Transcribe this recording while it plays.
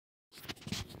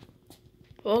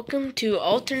Welcome to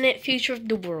Alternate Future of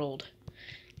the World.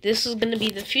 This is going to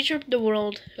be the future of the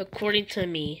world according to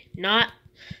me, not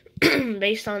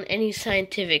based on any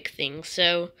scientific thing,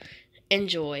 so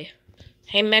enjoy.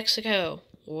 Hey Mexico,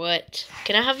 what?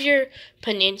 Can I have your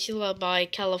peninsula by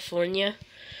California?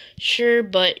 Sure,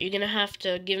 but you're going to have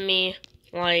to give me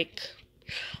like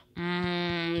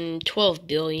 12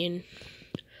 billion.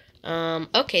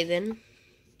 Okay then.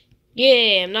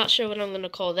 Yeah, I'm not sure what I'm going to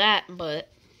call that, but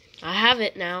I have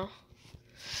it now.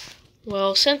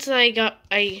 Well, since I got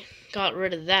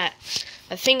rid of that,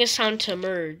 I think it's time to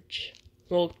merge.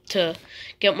 Well, to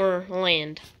get more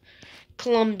land.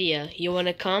 Colombia, you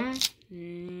wanna come?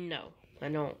 No, I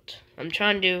don't. I'm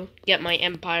trying to get my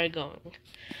empire going.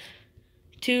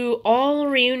 To all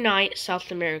reunite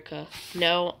South America.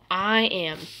 No, I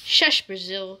am. Shush,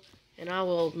 Brazil, and I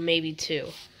will maybe too.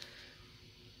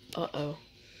 Uh-oh.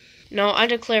 No, I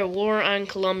declare war on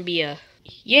Colombia.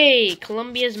 Yay,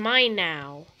 Colombia's mine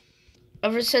now.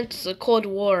 Ever since the Cold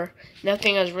War,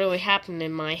 nothing has really happened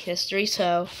in my history,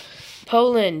 so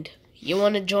Poland, you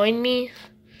want to join me?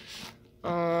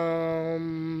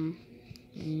 No.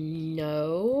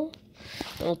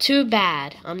 Well, too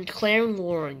bad. I'm declaring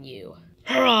war on you.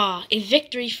 Hurrah! A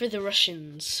victory for the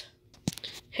Russians.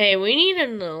 Hey, we need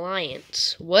an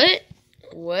alliance. What?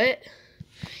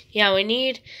 Yeah, we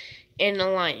need an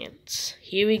alliance.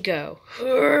 Here we go.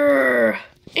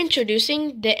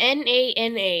 Introducing the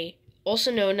NANA,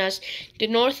 also known as the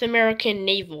North American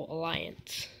Naval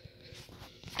Alliance.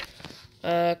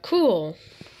 Cool.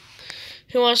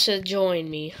 Who wants to join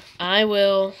me? I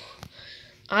will.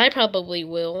 I probably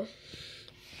will.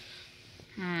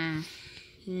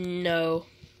 No.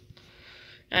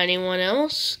 Anyone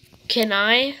else? Can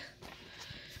I?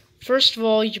 First of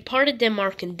all, you're part of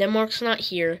Denmark, and Denmark's not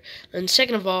here. And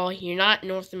second of all, you're not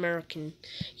North American.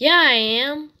 Yeah, I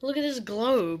am. Look at this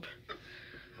globe.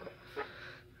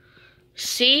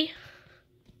 See?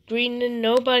 Greenland,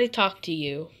 nobody talked to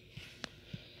you.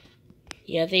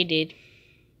 Yeah, they did.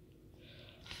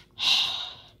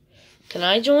 Can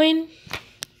I join?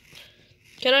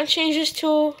 Can I change this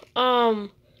to,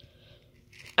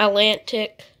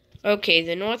 Atlantic? Okay,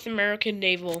 the North American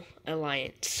Naval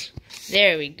Alliance.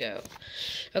 There we go.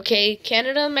 Okay,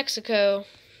 Canada, Mexico,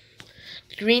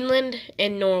 Greenland,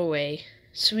 and Norway.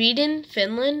 Sweden,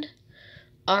 Finland.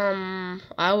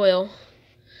 I will.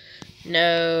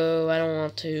 No, I don't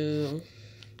want to.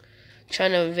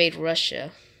 Trying to invade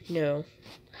Russia. No.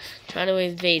 Trying to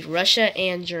invade Russia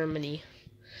and Germany.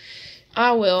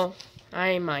 I will.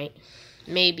 I might.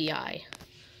 Maybe I.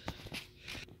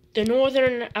 The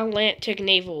Northern Atlantic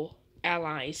Naval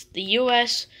Allies. The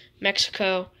U.S.,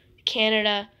 Mexico,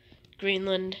 Canada,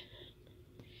 Greenland,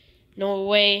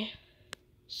 Norway,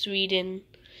 Sweden,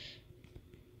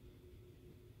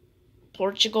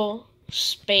 Portugal,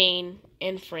 Spain,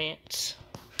 and France.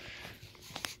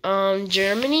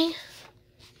 Germany?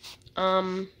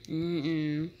 I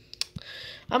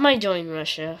might join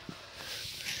Russia.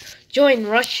 Join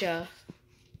Russia?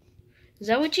 Is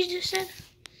that what you just said?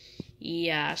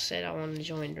 Yeah, I said I want to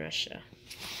join Russia.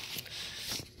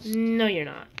 No, you're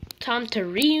not. Time to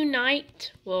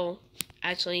reunite. Well,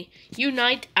 actually,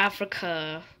 unite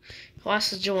Africa. Who wants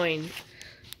to join?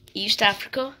 East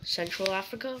Africa, Central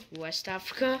Africa, West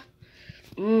Africa.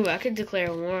 Ooh, I could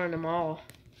declare war on them all.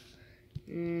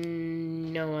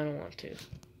 No, I don't want to.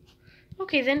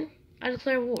 Okay, then. I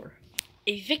declare war.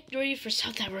 A victory for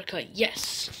South Africa,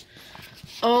 yes.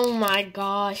 Oh my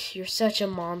gosh, you're such a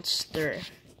monster.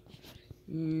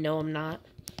 No, I'm not.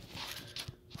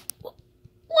 What?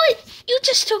 You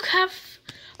just took half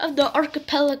of the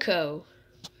archipelago.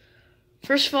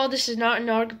 First of all, this is not an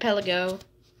archipelago.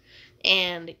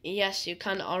 And yes, you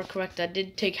kind of are correct. I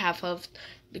did take half of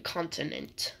the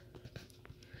continent.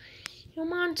 You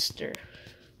monster.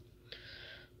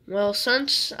 Well,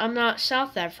 since I'm not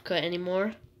South Africa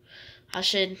anymore, I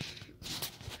should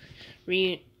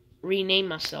rename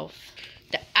myself.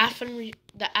 The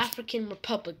African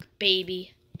Republic,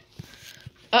 baby.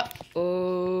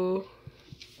 Uh-oh.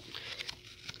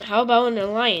 How about an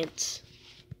alliance?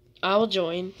 I'll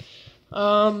join.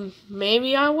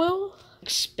 Maybe I will.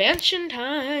 Expansion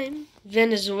time.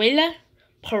 Venezuela,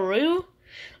 Peru,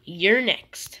 you're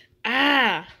next.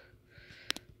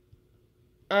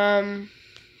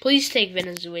 Please take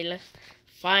Venezuela.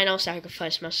 Fine, I'll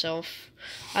sacrifice myself.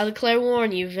 I'll declare war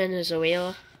on you,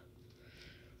 Venezuela.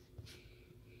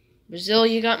 Brazil,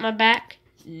 you got my back?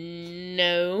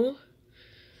 No.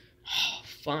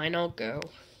 Fine, I'll go.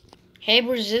 Hey,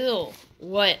 Brazil.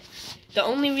 What? The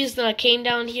only reason I came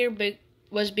down here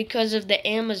was because of the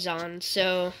Amazon,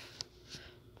 so...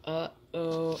 I'm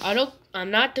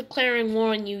not declaring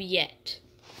war on you yet.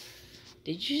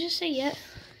 Did you just say yet?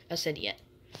 I said yet.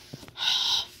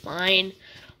 Fine.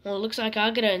 Well, it looks like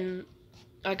I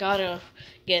gotta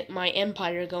get my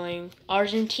empire going.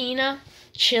 Argentina,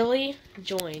 Chile,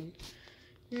 join.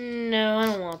 No, I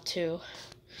don't want to.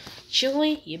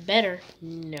 Chile, you better.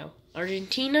 No.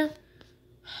 Argentina?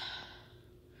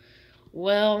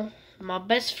 Well, my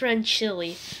best friend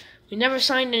Chile. We never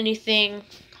signed anything.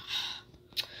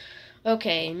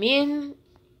 Okay, me and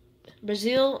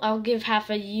Brazil, I'll give you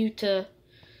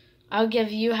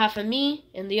half of me,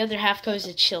 and the other half goes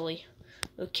to Chile.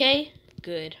 Okay?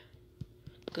 Good.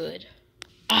 Good.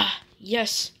 Ah,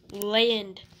 yes,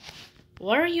 land.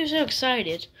 Why are you so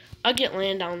excited? I'll get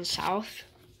land down south.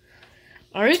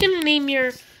 Are you gonna name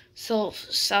yourself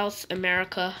South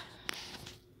America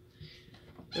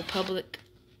Republic?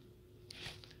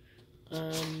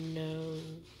 No.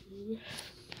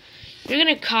 You're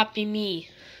gonna copy me.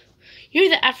 You're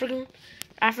the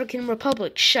African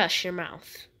Republic. Shush your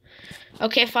mouth.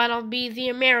 Okay, fine, I'll be the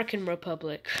American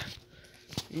Republic.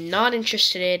 Not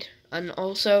interested. And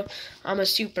also, I'm a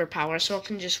superpower, so I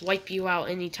can just wipe you out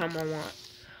anytime I want.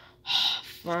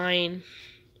 Fine.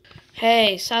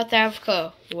 Hey, South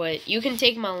Africa. What? You can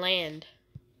take my land.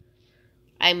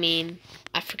 I mean,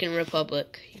 African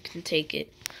Republic. You can take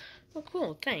it. Oh,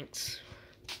 cool. Thanks.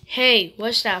 Hey,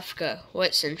 West Africa.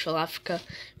 What, Central Africa?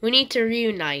 We need to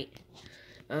reunite.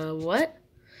 What?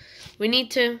 We need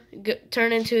to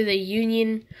turn into the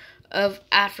Union of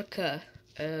Africa.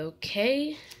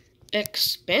 Okay.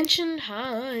 Expansion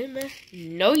time.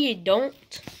 No, you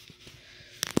don't.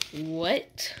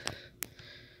 What?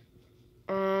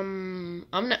 I'm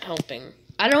not helping.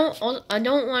 I don't want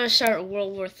to start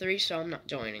World War III, so I'm not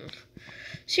joining.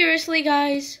 Seriously,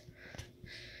 guys?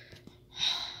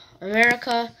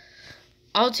 America,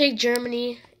 I'll take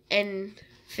Germany and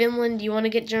Finland. Do you want to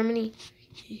get Germany?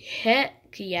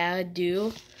 Heck yeah, I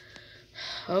do.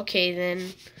 Okay,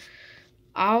 then.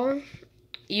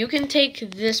 You can take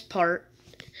this part,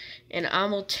 and I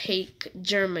will take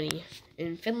Germany.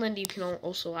 In Finland, you can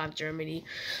also have Germany.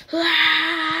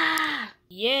 Ah!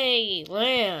 Yay,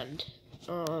 land.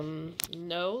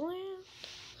 No land?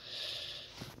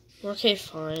 Okay,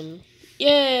 fine.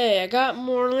 Yay, I got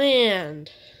more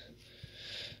land.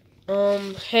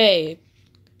 Hey.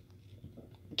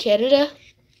 Canada?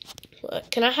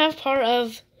 Can I have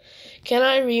can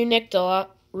I reunite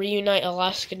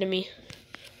Alaska to me?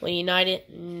 Will you unite it?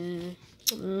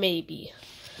 Maybe.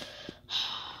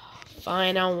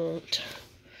 Fine, I won't.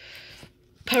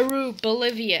 Peru,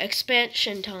 Bolivia,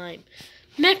 expansion time.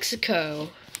 Mexico.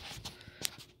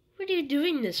 What are you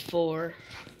doing this for?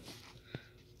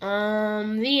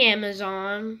 The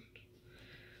Amazon.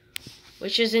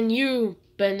 Which is in you,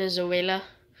 Venezuela.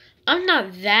 I'm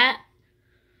not that.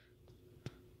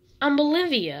 I'm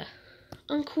Bolivia.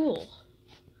 I'm cool.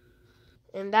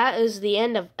 And that is the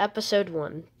end of episode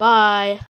 1. Bye.